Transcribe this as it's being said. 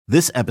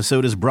This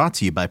episode is brought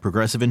to you by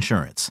Progressive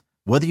Insurance.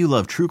 Whether you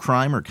love true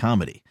crime or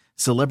comedy,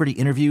 celebrity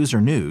interviews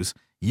or news,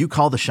 you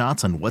call the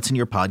shots on what's in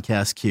your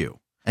podcast queue.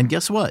 And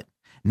guess what?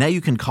 Now you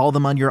can call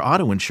them on your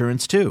auto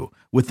insurance too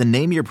with the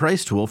Name Your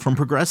Price tool from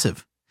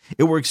Progressive.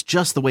 It works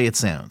just the way it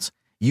sounds.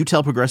 You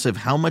tell Progressive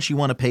how much you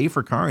want to pay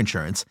for car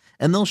insurance,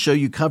 and they'll show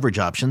you coverage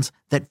options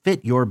that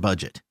fit your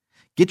budget.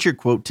 Get your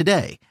quote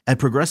today at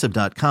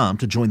Progressive.com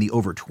to join the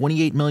over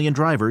 28 million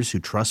drivers who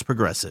trust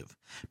Progressive.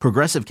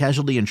 Progressive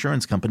Casualty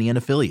Insurance Company and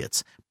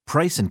Affiliates.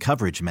 Price and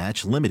coverage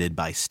match limited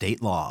by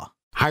state law.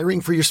 Hiring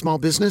for your small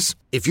business?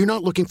 If you're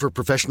not looking for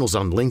professionals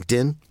on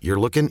LinkedIn, you're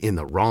looking in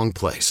the wrong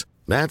place.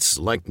 That's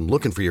like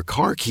looking for your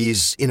car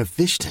keys in a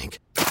fish tank.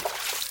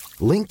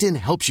 LinkedIn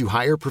helps you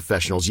hire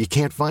professionals you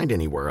can't find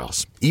anywhere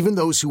else, even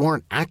those who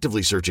aren't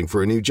actively searching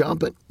for a new job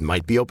but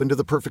might be open to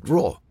the perfect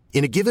role.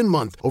 In a given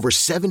month, over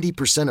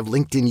 70% of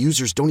LinkedIn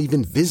users don't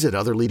even visit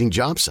other leading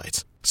job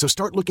sites. So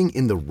start looking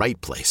in the right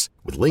place.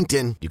 With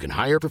LinkedIn, you can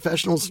hire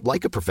professionals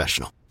like a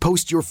professional.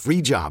 Post your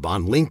free job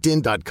on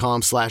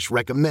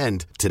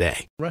linkedin.com/recommend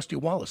today. Rusty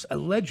Wallace, a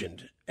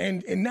legend.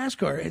 And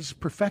NASCAR has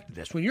perfected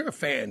this. When you're a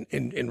fan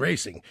in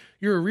racing,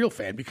 you're a real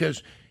fan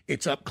because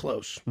it's up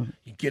close.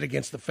 You get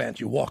against the fence.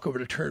 You walk over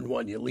to turn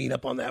one. You lean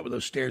up on that with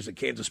those stairs at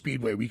Kansas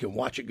Speedway where you can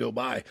watch it go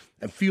by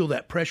and feel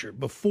that pressure.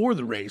 Before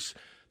the race,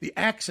 the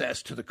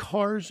access to the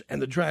cars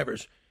and the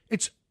drivers,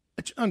 it's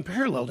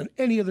unparalleled in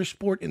any other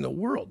sport in the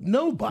world.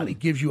 Nobody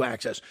gives you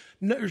access.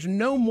 No, there's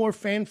no more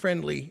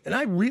fan-friendly. And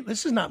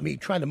this is not me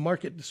trying to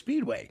market the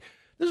Speedway.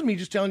 This is me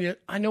just telling you,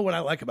 I know what I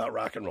like about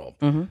rock and roll.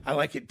 I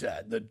like it,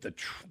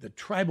 the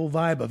tribal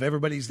vibe of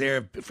everybody's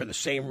there for the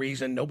same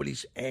reason.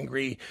 Nobody's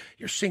angry.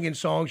 You're singing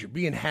songs. You're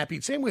being happy.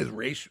 Same way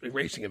with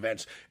racing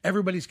events.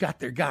 Everybody's got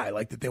their guy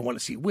like that they want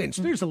to see win.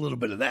 So there's a little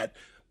bit of that.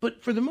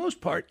 But for the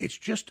most part, it's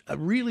just a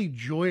really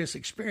joyous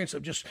experience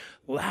of just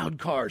loud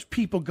cars,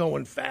 people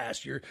going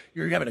fast. You're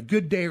having a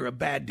good day or a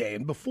bad day.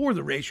 And before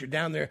the race, you're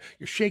down there,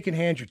 you're shaking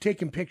hands, you're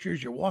taking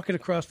pictures, you're walking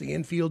across the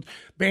infield.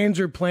 Bands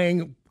are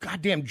playing,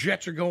 goddamn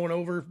jets are going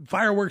over,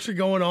 fireworks are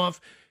going off.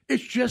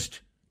 It's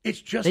just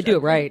they do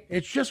it right.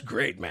 It's just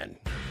great, man.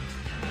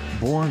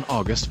 Born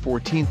August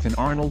 14th in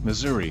Arnold,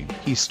 Missouri,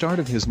 he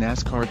started his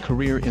NASCAR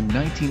career in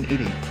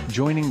 1980,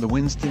 joining the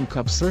Winston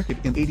Cup circuit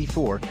in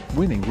 '84,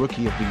 winning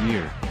Rookie of the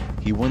Year.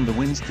 He won the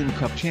Winston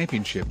Cup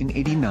Championship in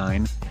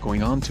 '89,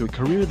 going on to a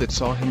career that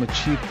saw him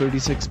achieve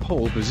 36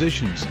 pole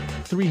positions,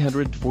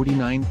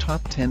 349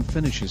 top 10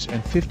 finishes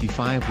and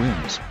 55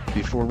 wins,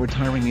 before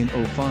retiring in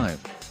 '05.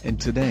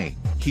 And today,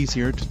 he's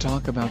here to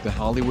talk about the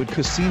Hollywood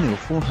Casino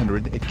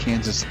 400 at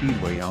Kansas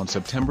Speedway on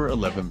September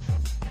 11th.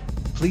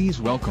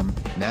 Please welcome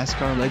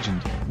NASCAR legend,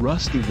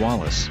 Rusty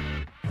Wallace.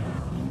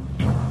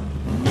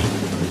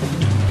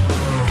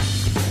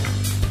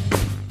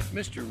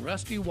 Mr.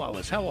 Rusty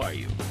Wallace, how are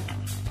you?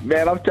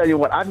 Man, I'll tell you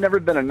what, I've never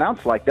been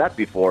announced like that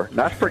before.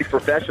 That's pretty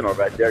professional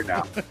right there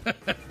now.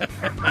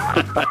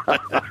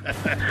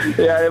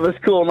 Yeah, it was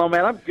cool. No,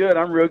 man, I'm good.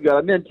 I'm real good.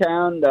 I'm in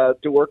town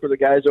to work with the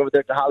guys over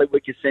there at the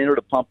Hollywood Casino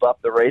to pump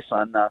up the race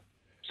on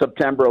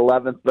September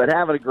 11th, but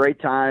having a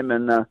great time.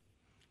 And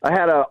I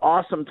had an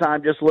awesome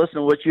time just listening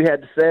to what you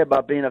had to say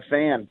about being a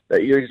fan.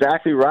 You're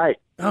exactly right.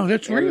 Oh,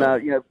 that's real.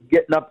 And,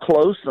 getting up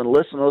close and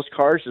listening to those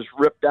cars just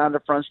rip down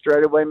the front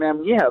straightaway,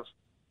 man. You have,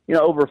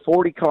 over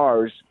 40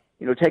 cars,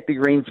 take the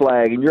green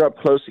flag, and you're up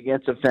close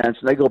against the fence,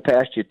 and they go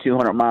past you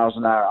 200 miles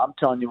an hour. I'm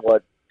telling you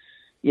what,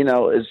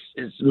 as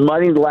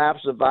many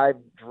laps as I've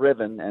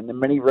driven and the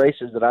many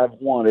races that I've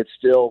won, it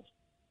still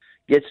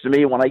gets to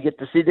me when I get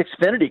to see the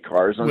Xfinity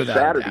cars on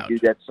Saturday do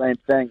that same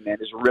thing, man,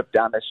 just rip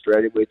down that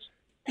straightaway. It's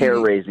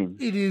hair-raising.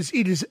 It is.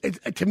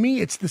 To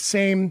me, it's the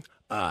same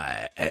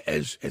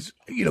as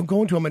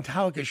going to a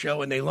Metallica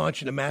show and they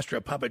launch into Master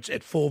of Puppets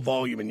at full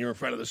volume and you're in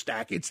front of the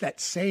stack. It's that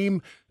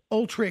same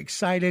ultra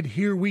excited,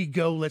 here we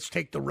go, let's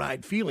take the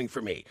ride feeling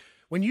for me.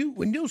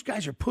 When those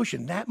guys are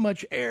pushing that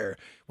much air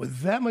with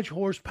that much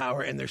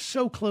horsepower and they're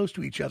so close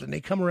to each other and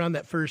they come around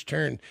that first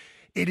turn,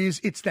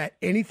 it's that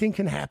anything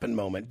can happen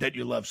moment that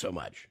you love so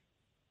much.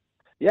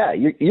 Yeah,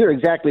 you're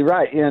exactly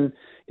right. And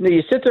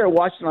you sit there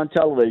watching on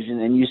television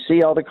and you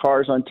see all the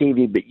cars on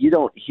TV, but you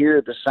don't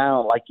hear the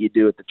sound like you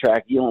do at the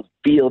track. You don't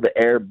feel the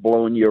air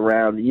blowing you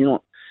around. You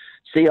don't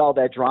see all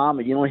that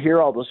drama. You don't hear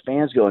all those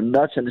fans going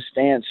nuts in the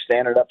stands,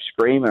 standing up,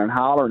 screaming and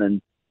hollering.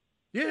 And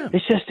yeah,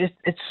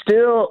 it's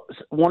still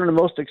one of the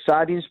most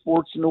exciting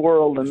sports in the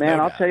world. And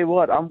man, I'll tell you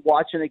what, I'm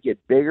watching it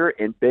get bigger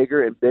and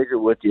bigger and bigger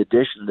with the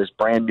addition of this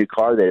brand new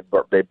car that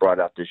they brought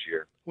out this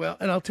year. Well,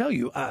 and I'll tell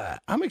you,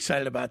 I'm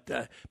excited about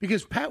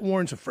because Pat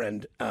Warren's a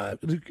friend,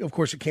 of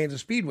course, at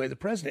Kansas Speedway, the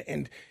president,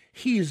 and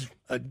he is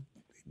a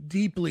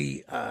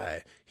deeply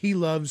he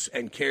loves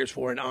and cares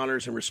for and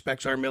honors and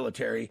respects our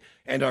military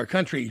and our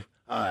country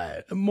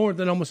more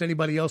than almost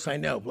anybody else I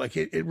know. Like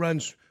it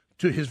runs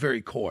to his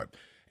very core.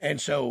 And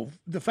so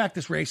the fact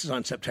this race is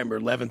on September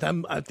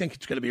 11th, I think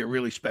it's going to be a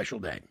really special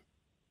day.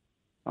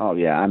 Oh,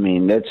 yeah. I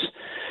mean,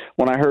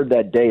 when I heard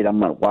that date, I'm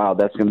like, wow,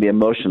 that's going to be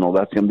emotional.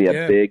 That's going to be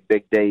a big,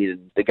 big date.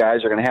 And the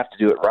guys are going to have to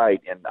do it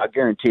right. And I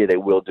guarantee you they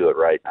will do it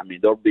right. I mean,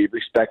 they'll be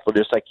respectful,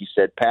 just like you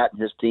said. Pat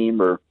and his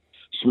team are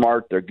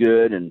smart. They're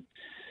good. And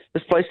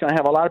this place is going to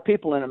have a lot of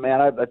people in it,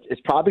 man. It's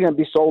probably going to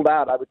be sold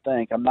out, I would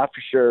think. I'm not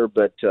for sure.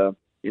 But,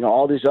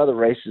 all these other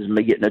races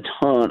may be getting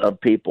a ton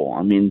of people.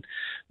 I mean,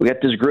 we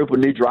got this group of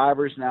new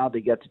drivers now.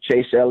 They got the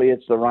Chase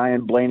Elliott's, the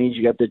Ryan Blaney's,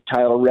 you got the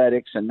Tyler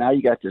Reddicks, and now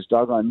you got this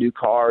doggone new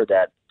car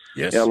that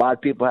a lot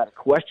of people had a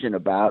question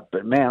about.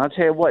 But, man, I'll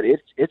tell you what,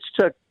 it's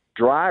took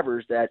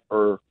drivers that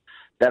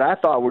I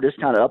thought were just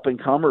kind of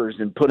up-and-comers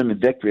and put them in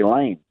victory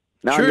lane.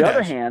 Now, on the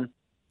other hand,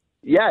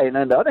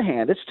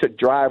 it's took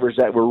drivers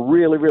that were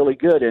really, really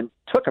good and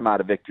took them out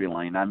of victory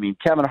lane. I mean,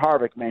 Kevin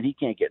Harvick, man, he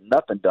can't get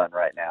nothing done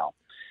right now.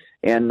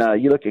 And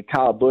you look at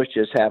Kyle Busch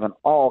just having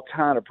all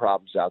kind of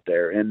problems out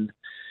there. And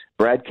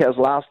Brad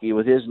Keselowski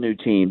with his new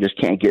team just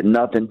can't get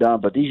nothing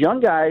done. But these young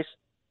guys,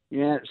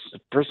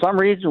 for some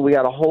reason, we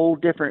got a whole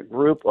different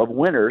group of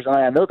winners. And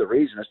I know the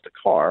reason it's the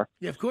car.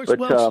 Yeah, of course.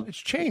 But, it's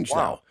changed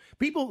now.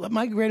 People,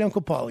 my great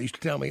uncle Paul used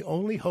to tell me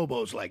only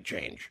hobos like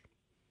change.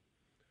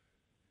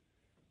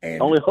 And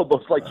only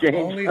hobos like change.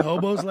 Only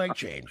hobos like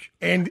change.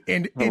 And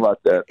I love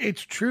that.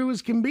 It's true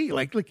as can be.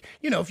 Like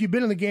if you've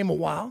been in the game a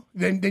while,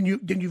 then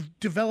you've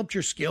developed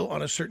your skill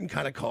on a certain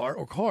kind of car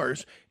or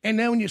cars. And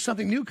now when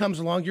something new comes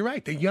along, you're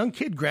right. The young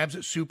kid grabs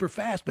it super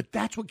fast, but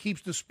that's what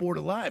keeps the sport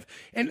alive.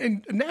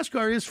 And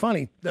NASCAR is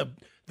funny.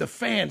 The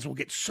fans will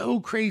get so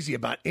crazy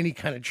about any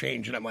kind of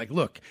change. And I'm like,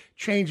 look,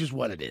 change is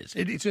what it is.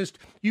 It's just,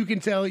 you can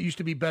tell it used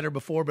to be better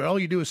before, but all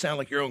you do is sound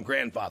like your own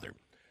grandfather.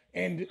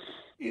 And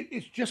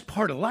it's just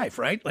part of life,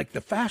 right? Like the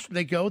faster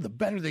they go, the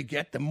better they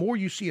get. The more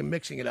you see them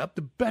mixing it up,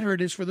 the better it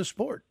is for the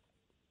sport.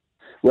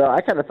 Well, I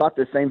kind of thought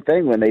the same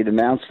thing when they'd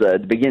announced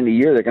at the beginning of the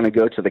year they're going to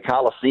go to the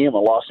Coliseum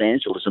in Los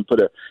Angeles and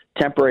put a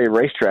temporary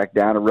racetrack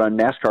down and run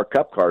NASCAR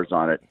Cup cars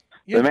on it.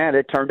 Yeah. But, man,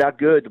 it turned out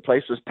good. The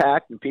place was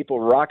packed and people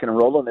were rocking and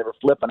rolling. They were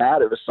flipping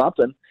out. It was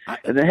something.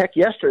 And then, heck,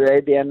 yesterday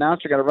they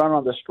announced they're going to run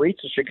on the streets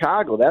of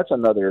Chicago. That's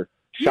another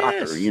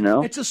shocker,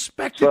 It's a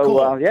spectacle.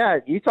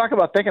 So, you talk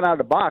about thinking out of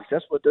the box.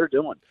 That's what they're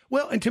doing.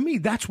 Well, and to me,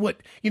 that's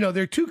what,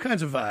 there are two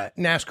kinds of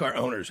NASCAR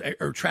owners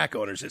or track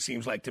owners, it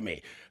seems like to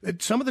me.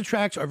 Some of the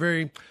tracks are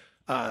very,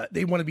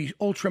 they want to be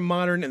ultra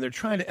modern and they're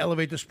trying to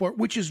elevate the sport,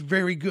 which is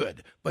very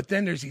good. But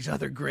then there's these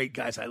other great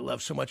guys I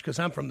love so much because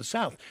I'm from the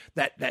South,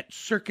 that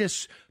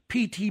circus,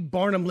 P.T.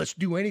 Barnum, let's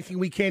do anything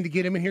we can to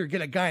get him in here, get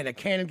a guy in a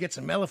cannon, get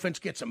some elephants,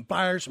 get some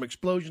fires, some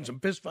explosions, some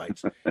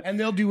fistfights, and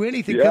they'll do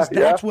anything because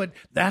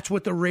that's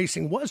what the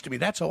racing was to me.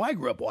 That's how I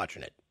grew up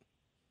watching it.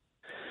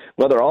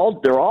 Well, they're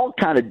all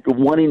kind of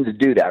wanting to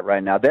do that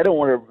right now. They don't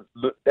want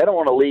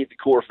to leave the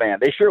core fan.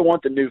 They sure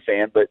want the new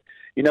fan, but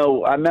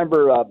I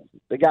remember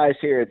the guys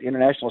here at the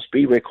International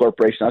Speedway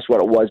Corporation. That's what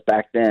it was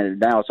back then, and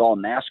now it's all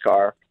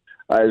NASCAR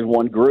as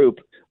one group.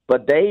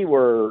 But they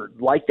were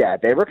like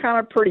that. They were kind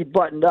of pretty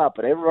buttoned up,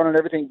 and they were running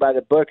everything by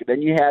the book. And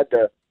then you had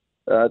the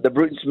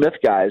Bruton Smith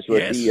guys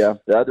with the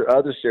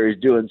other series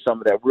doing some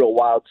of that real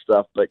wild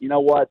stuff. But you know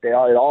what? It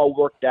all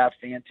worked out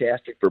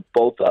fantastic for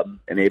both of them,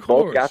 and they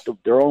both got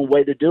their own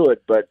way to do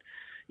it. But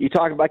you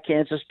talk about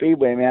Kansas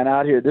Speedway, man,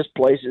 out here, this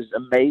place is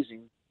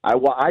amazing. I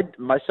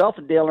myself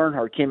and Dale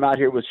Earnhardt came out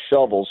here with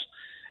shovels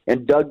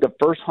and dug the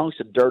first hunks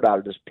of dirt out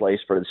of this place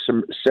for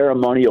the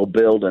ceremonial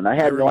build, and I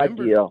had no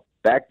idea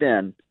back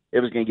then it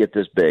was going to get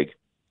this big.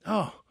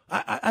 Oh,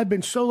 I've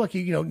been so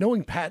lucky,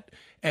 knowing Pat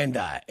and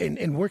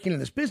working in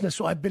this business.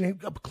 So I've been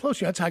up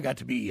close. That's how I got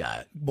to be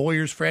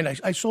Boyer's friend.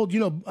 I sold,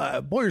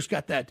 Boyer's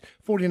got that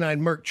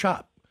 49 Merc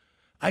chop.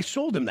 I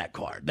sold him that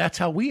car. That's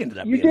how we ended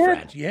up being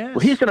friends. Yes. Well,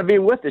 he's going to be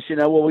with us.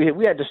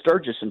 We had to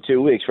Sturgis in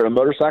 2 weeks for a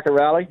motorcycle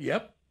rally.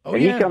 Yep. Oh,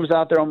 and he comes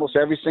out there almost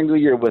every single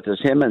year with us,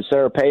 him and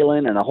Sarah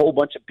Palin and a whole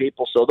bunch of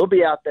people. So they'll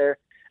be out there.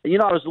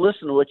 And, I was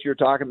listening to what you were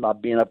talking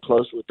about, being up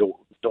close with the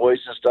toys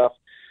and stuff.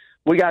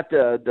 We got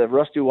the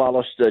Rusty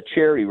Wallace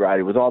charity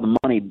ride with all the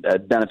money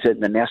benefiting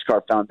the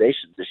NASCAR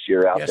Foundation this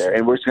year out there.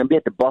 And we're going to be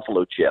at the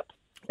Buffalo Chip.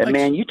 And,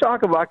 man, you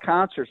talk about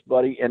concerts,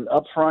 buddy, and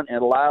up front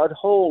and loud.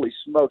 Holy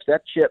smokes,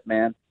 that chip,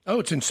 man.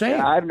 Oh, it's insane.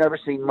 Yeah, I've never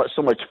seen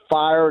so much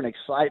fire and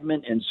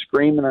excitement and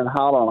screaming and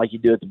hollering like you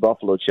do at the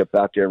Buffalo Chip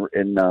out there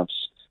in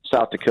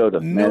South Dakota.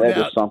 Man, that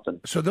is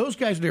something. So those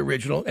guys are the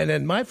original. And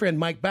then my friend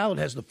Mike Ballard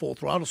has the Full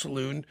Throttle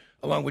Saloon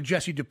along with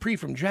Jesse Dupree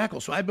from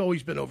Jackal. So I've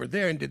always been over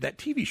there and did that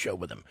TV show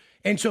with him.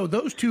 And so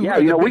those two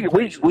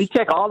we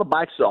take all the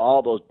bikes to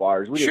all those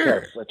bars. We just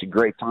have such a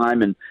great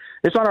time. And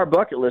it's on our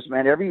bucket list,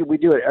 man. We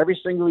do it every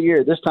single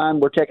year. This time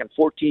we're taking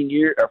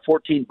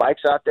 14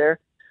 bikes out there.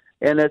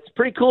 And it's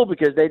pretty cool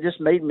because they just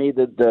made me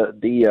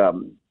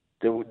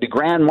the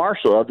Grand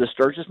Marshal of the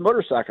Sturgis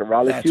Motorcycle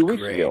Rally 2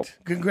 weeks ago.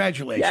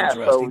 Congratulations,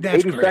 Rusty.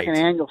 That's 82nd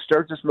annual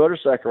Sturgis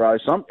Motorcycle Rally.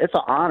 It's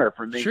an honor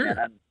for me,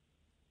 man.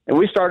 And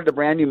we started a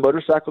brand new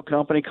motorcycle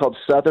company called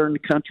Southern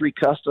Country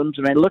Customs.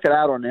 I mean, look it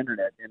out on the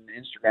internet and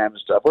Instagram and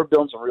stuff. We're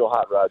building some real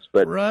hot rods.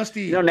 But,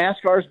 Rusty,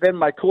 NASCAR's been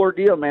my core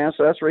deal, man.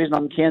 So that's the reason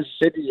I'm in Kansas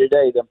City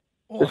today.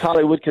 This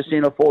Hollywood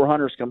Casino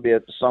 400 is going to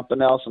be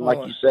something else. And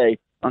like you say,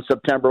 on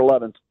September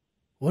 11th.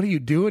 What are you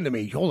doing to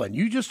me? Hold on.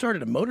 You just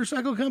started a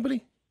motorcycle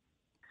company?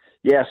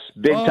 Yes,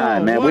 big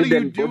time, man. We're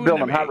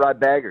building hot rod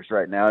baggers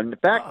right now. And in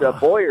fact,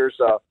 Boyer's,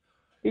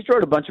 he's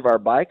rode a bunch of our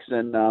bikes,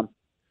 and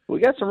we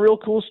got some real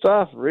cool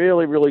stuff.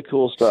 Really, really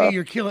cool stuff. See,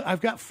 you're killing.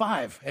 I've got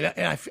 5,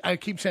 and I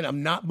keep saying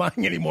I'm not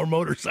buying any more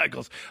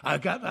motorcycles.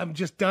 I'm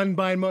just done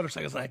buying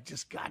motorcycles. And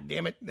God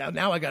damn it,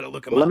 now I got to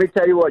look them up. Let me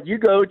tell you what. You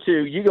go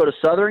to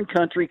Southern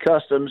Country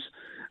Customs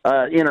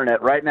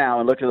internet right now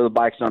and look at the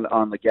bikes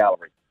on the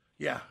gallery.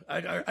 Yeah,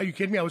 are you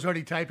kidding me? I was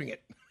already typing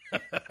it.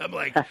 I'm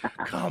like,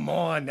 come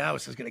on, now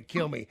this is going to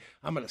kill me.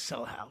 I'm going to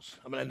sell a house.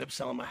 I'm going to end up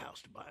selling my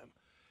house to buy them.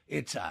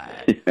 It's,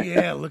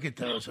 yeah, look at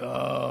those.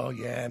 Oh,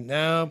 yeah,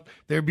 no,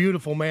 they're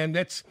beautiful, man.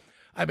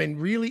 I've been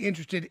really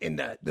interested in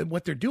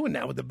what they're doing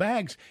now with the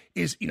bags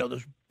is,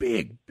 those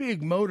big,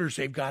 big motors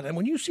they've got. And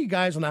when you see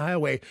guys on the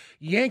highway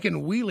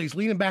yanking wheelies,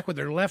 leaning back with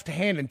their left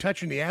hand and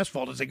touching the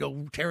asphalt as they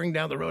go tearing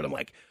down the road, I'm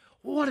like,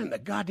 what in the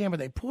goddamn are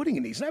they putting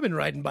in these? And I've been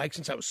riding bikes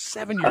since I was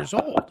 7 years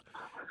old.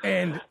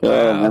 And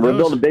we're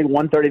building big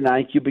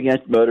 139 cubic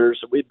inch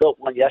motors. We built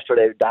one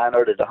yesterday,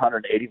 dynoed at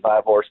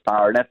 185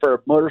 horsepower. And for a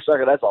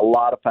motorcycle, that's a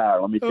lot of power.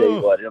 Let me tell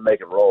you what, it'll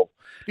make it roll.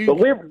 But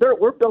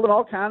we're building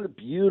all kinds of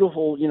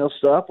beautiful,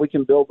 stuff. We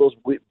can build those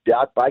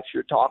bikes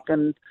you're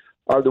talking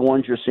are the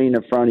ones you're seeing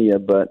in front of you.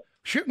 But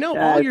sure, no,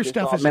 all your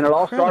stuff is. Man, it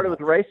all started with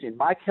racing.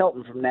 Mike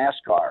Helton from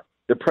NASCAR,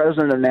 the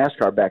president of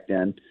NASCAR back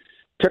then,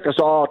 took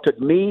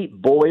me,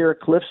 Boyer,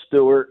 Cliff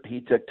Stewart.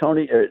 He took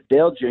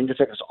Dale Jr.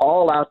 Took us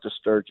all out to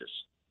Sturgis.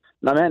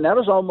 Now, man, that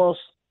was almost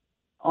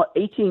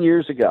 18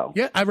 years ago.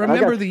 Yeah, I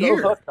remember the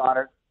year. Hooked on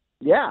it.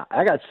 Yeah,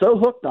 I got so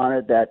hooked on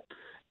it that,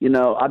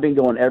 I've been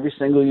going every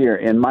single year.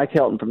 And Mike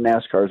Helton from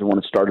NASCAR is the one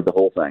that started the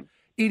whole thing.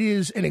 It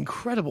is an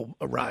incredible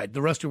ride,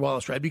 the Rusty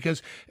Wallace ride,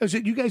 because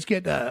you guys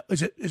get,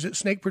 is it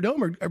Snake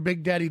Perdome or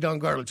Big Daddy Don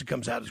Garlitz that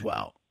comes out as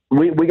well?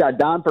 We got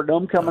Don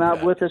Perdome coming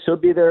out with us. He'll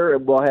be there.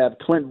 We'll have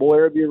Clint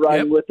Boyer be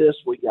riding with us.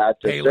 We got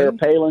Sarah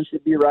Palin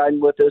should be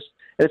riding with us.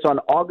 It's on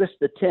August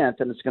the 10th,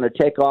 and it's going to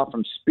take off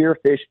from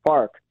Spearfish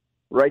Park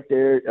right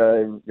there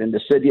in the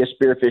city of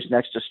Spearfish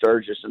next to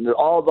Sturgis. And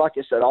like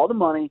I said, all the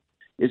money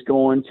is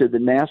going to the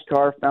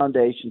NASCAR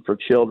Foundation for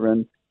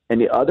Children,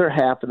 and the other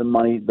half of the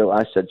money, though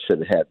I said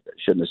shouldn't have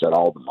said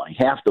all the money.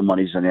 Half the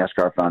money is in the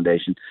NASCAR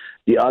Foundation.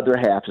 The other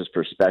half is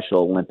for Special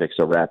Olympics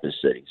of Rapid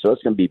City. So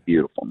it's going to be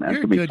beautiful, man.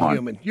 You're a good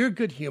human. You're a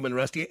good human,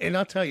 Rusty. And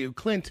I'll tell you,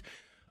 Clint,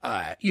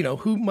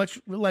 who much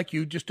like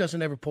you just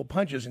doesn't ever pull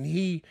punches, and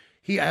he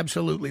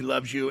absolutely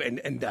loves you. And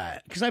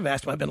because I've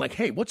asked him, I've been like,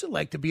 hey, what's it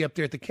like to be up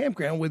there at the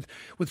campground with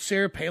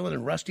Sarah Palin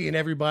and Rusty and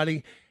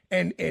everybody?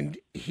 And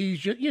he's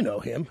just,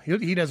 him.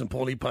 He doesn't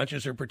pull any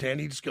punches or pretend.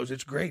 He just goes,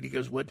 it's great. He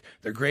goes, what?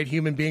 They're great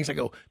human beings. I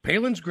go,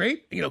 Palin's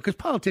great? Because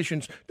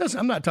politicians,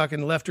 I'm not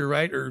talking left or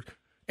right or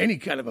any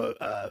kind of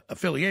a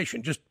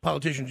affiliation, just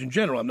politicians in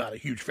general, I'm not a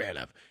huge fan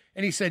of.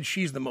 And he said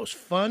she's the most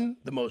fun,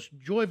 the most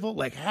joyful,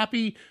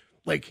 happy,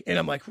 and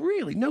I'm like,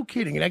 really? No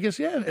kidding. And I guess,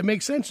 yeah, it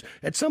makes sense.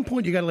 At some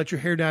point, you got to let your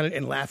hair down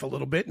and laugh a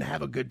little bit and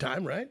have a good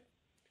time, right?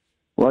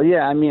 Well,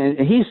 yeah, I mean,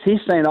 he's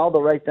saying all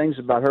the right things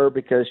about her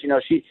because,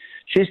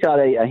 she's got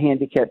a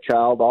handicapped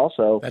child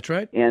also. That's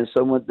right. And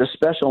so with the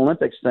Special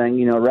Olympics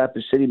thing,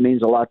 Rapid City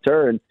means a lot to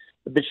her.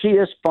 But she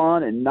is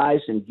fun and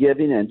nice and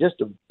giving, and just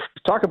to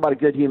talk about a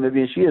good human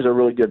being, she is a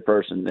really good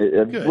person.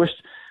 I wish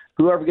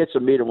whoever gets to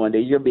meet her one day,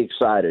 you're going to be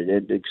excited.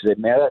 And say,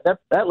 man,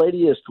 that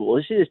lady is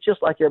cool. She is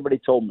just like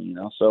everybody told me,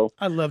 So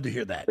I love to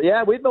hear that. But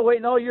yeah, we've been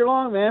waiting all year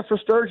long, man, for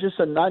Sturgis,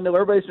 and I know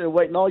everybody's been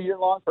waiting all year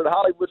long for the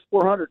Hollywood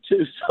 400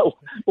 too. So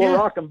we'll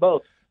rock them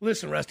both.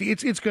 Listen, Rusty,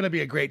 it's going to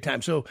be a great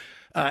time. So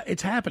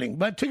it's happening,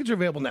 but tickets are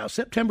available now.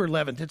 September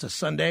 11th, it's a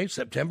Sunday,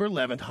 September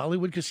 11th,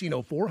 Hollywood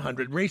Casino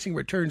 400. Racing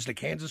returns to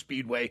Kansas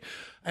Speedway.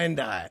 And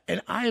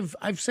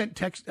I've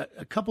sent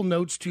a couple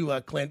notes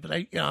to Clint, but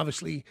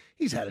obviously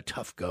he's had a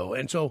tough go.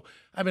 And so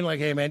I've been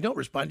like, hey, man, don't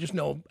respond. Just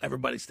know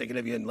everybody's thinking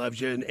of you and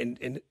loves you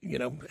and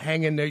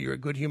hang in there. You're a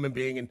good human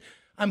being. And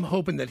I'm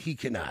hoping that he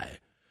can,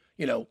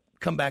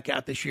 come back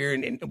out this year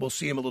and we'll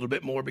see him a little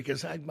bit more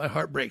because my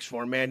heart breaks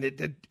for him, man.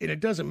 It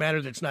doesn't matter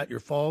that it's not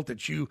your fault,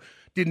 that you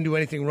didn't do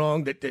anything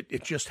wrong, that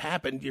it just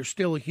happened. You're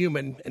still a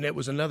human, and it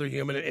was another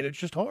human, and it's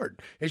just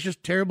hard. It's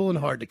just terrible and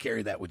hard to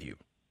carry that with you.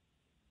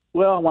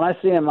 Well, when I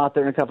see him out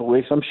there in a couple of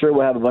weeks, I'm sure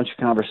we'll have a bunch of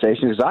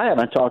conversations because I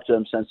haven't talked to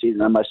him since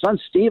my son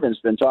Steven's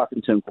been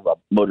talking to him about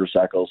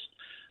motorcycles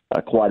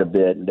quite a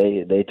bit, and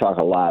they talk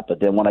a lot. But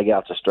then when I get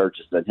out to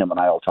Sturgis, then him and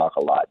I will talk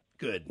a lot.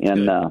 Good.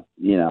 And,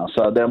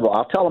 so then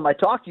I'll tell him I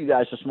talked to you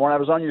guys this morning. I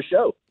was on your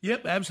show.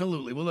 Yep,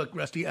 absolutely. Well, look,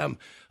 Rusty,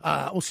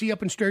 we'll see you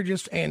up in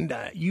Sturgis, and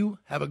you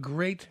have a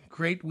great,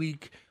 great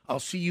week. I'll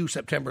see you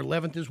September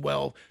 11th as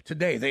well.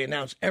 Today, they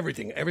announced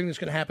everything that's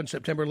going to happen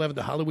September 11th,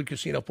 the Hollywood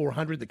Casino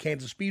 400, the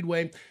Kansas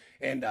Speedway.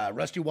 And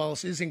Rusty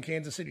Wallace is in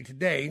Kansas City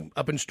today,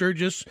 up in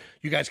Sturgis.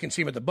 You guys can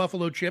see him at the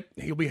Buffalo Chip.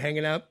 He'll be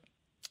hanging out.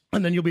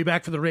 And then you'll be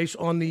back for the race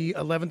on the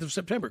 11th of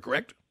September,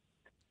 correct?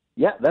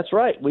 Yeah, that's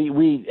right.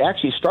 We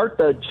actually start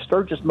the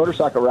Sturgis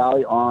Motorcycle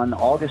Rally on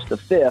August the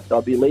 5th.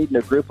 I'll be leading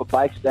a group of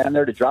bikes down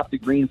there to drop the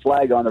green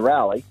flag on the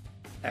rally.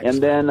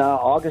 And then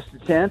August the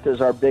 10th is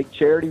our big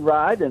charity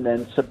ride, and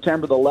then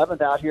September the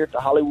 11th out here at the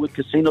Hollywood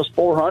Casinos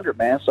 400,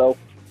 man. So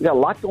we got a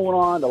lot going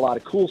on, a lot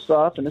of cool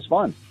stuff, and it's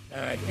fun.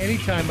 All right.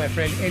 Anytime, my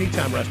friend.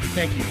 Anytime, Rusty.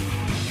 Thank you.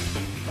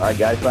 All right,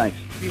 guys. Thanks.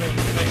 See you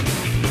later.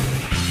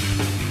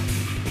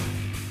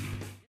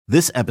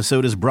 This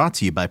episode is brought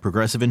to you by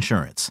Progressive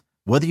Insurance.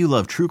 Whether you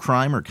love true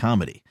crime or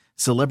comedy,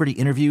 celebrity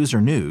interviews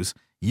or news,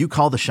 you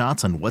call the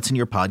shots on what's in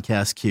your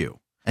podcast queue.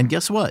 And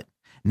guess what?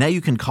 Now you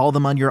can call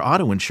them on your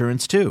auto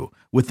insurance too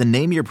with the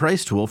Name Your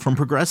Price tool from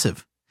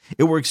Progressive.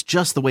 It works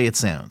just the way it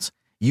sounds.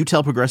 You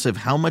tell Progressive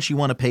how much you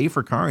want to pay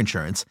for car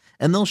insurance,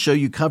 and they'll show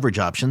you coverage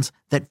options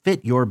that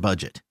fit your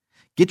budget.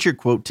 Get your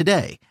quote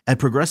today at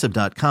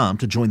Progressive.com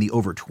to join the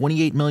over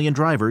 28 million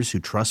drivers who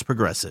trust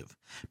Progressive.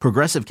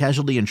 Progressive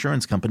Casualty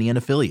Insurance Company and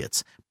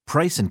Affiliates.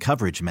 Price and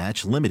coverage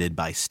match limited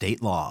by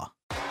state law.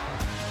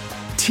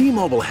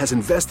 T-Mobile has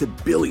invested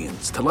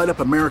billions to light up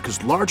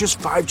America's largest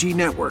 5G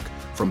network,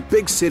 from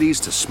big cities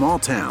to small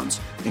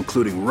towns,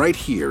 including right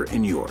here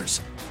in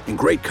yours. And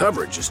great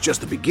coverage is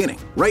just the beginning.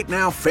 Right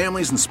now,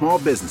 families and small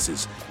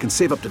businesses can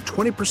save up to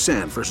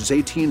 20% versus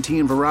AT&T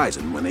and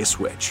Verizon when they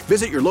switch.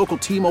 Visit your local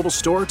T-Mobile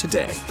store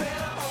today.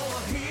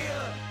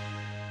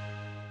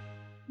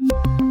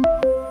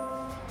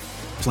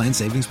 Plan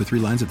savings with 3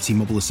 lines of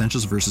T-Mobile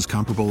Essentials versus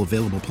comparable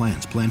available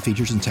plans. Plan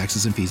features and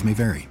taxes and fees may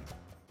vary.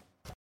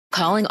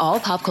 Calling all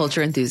pop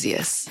culture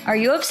enthusiasts. Are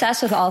you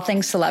obsessed with all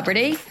things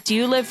celebrity? Do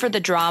you live for the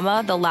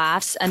drama, the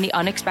laughs, and the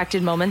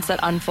unexpected moments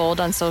that unfold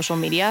on social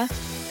media?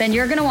 Then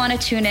you're going to want to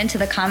tune in to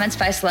the Comments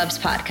by Celebs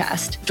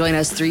podcast. Join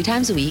us 3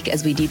 times a week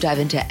as we deep dive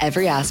into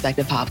every aspect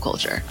of pop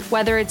culture.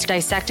 Whether it's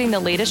dissecting the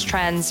latest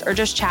trends or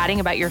just chatting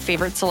about your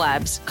favorite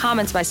celebs,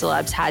 Comments by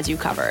Celebs has you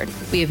covered.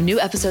 We have new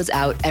episodes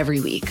out every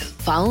week.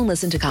 Follow and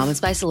listen to Comments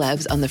by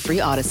Celebs on the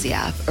free Odyssey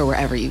app or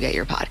wherever you get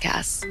your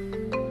podcasts.